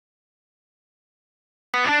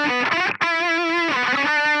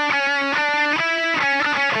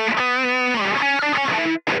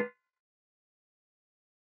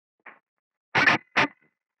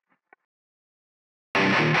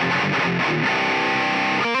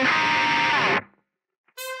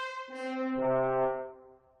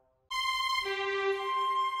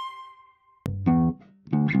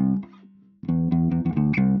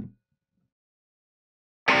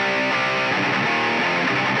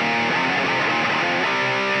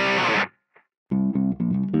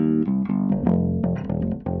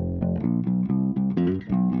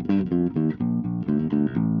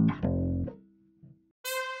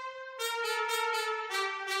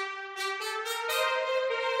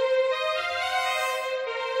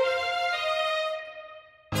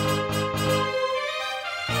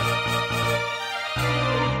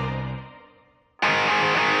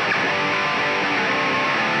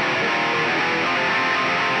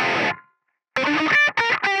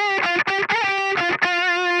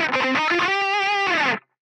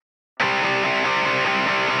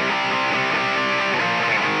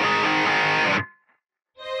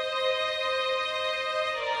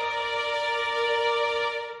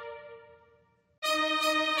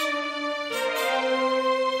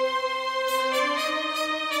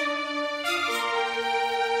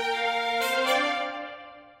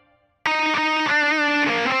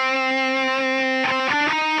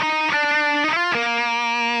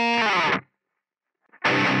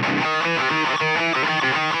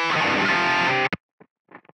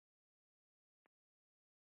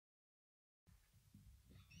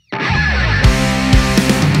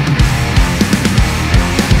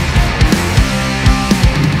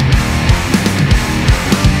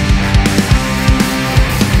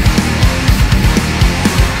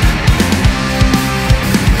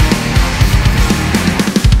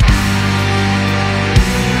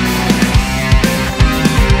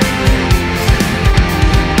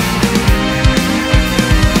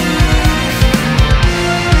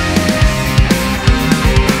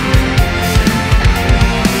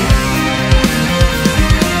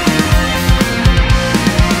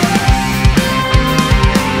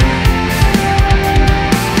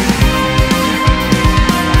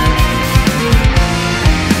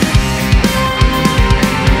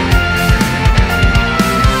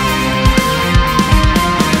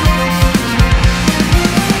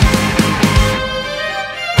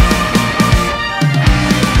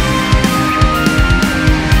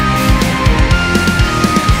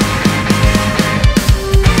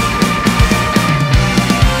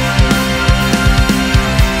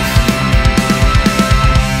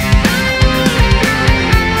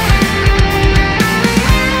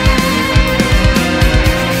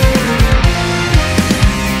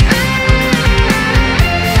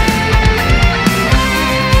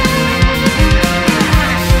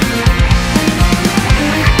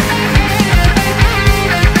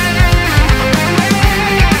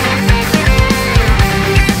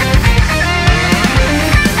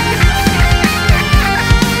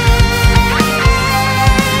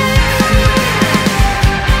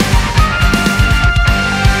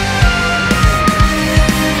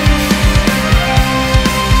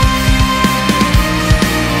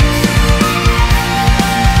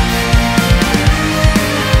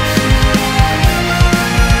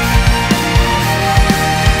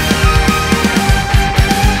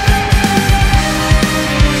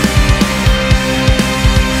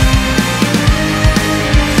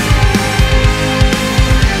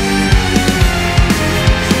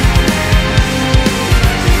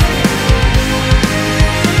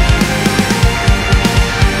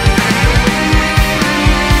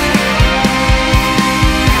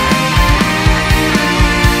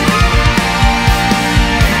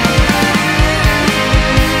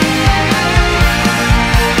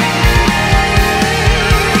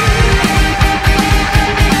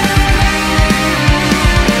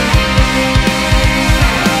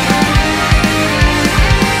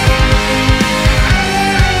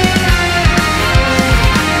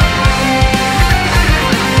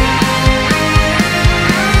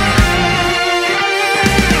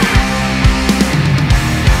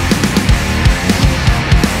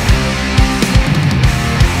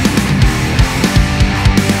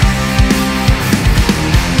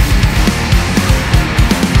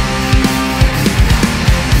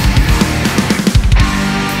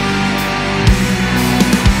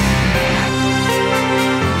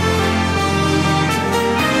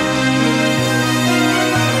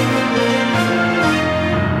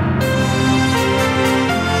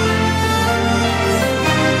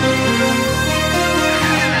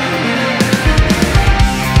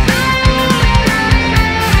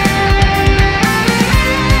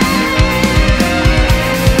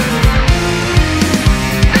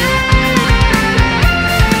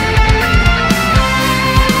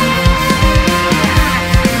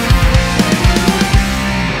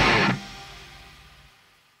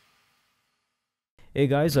Hey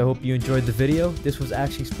guys, I hope you enjoyed the video. This was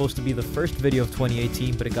actually supposed to be the first video of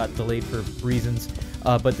 2018, but it got delayed for reasons.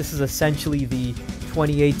 But this is essentially the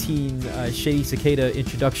 2018 Shady Cicada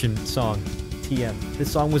introduction song, TM. This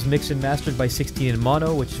song was mixed and mastered by 16 in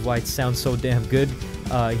mono, which is why it sounds so damn good.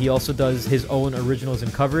 He also does his own originals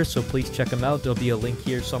and covers, so please check him out. There'll be a link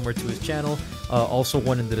here somewhere to his channel, also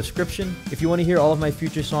one in the description. If you want to hear all of my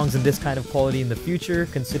future songs in this kind of quality in the future,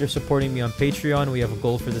 consider supporting me on Patreon. We have a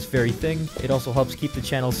goal for this very thing. It also helps keep the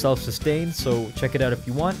channel self-sustained, so check it out if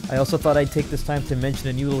you want. I also thought I'd take this time to mention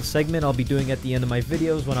a new little segment I'll be doing at the end of my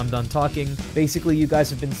videos when I'm done talking. Basically, you guys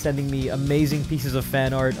have been sending me amazing pieces of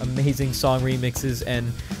fan art, amazing song remixes,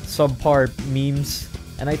 and subpar memes.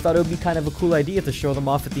 And I thought it would be kind of a cool idea to show them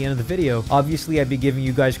off at the end of the video. Obviously, I'd be giving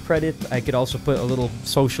you guys credit. I could also put a little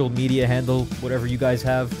social media handle, whatever you guys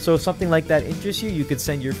have. So if something like that interests you, you could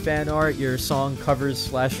send your fan art, your song covers /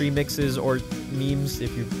 remixes, or memes,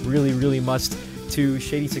 if you really must, to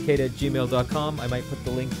shadycicada@gmail.com. I might put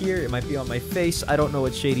the link here. It might be on my face. I don't know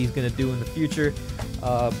what Shady's gonna do in the future.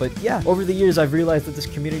 But yeah, over the years I've realized that this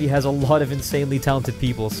community has a lot of insanely talented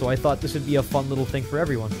people, so I thought this would be a fun little thing for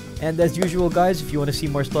everyone. And as usual guys, if you want to see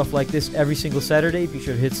more stuff like this every single Saturday, be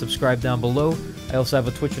sure to hit subscribe down below. I also have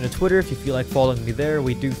a Twitch and a Twitter if you feel like following me there.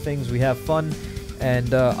 We do things, we have fun,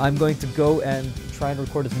 and I'm going to go and try and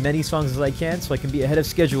record as many songs as I can so I can be ahead of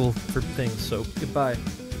schedule for things, so goodbye.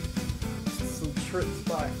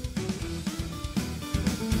 Bye.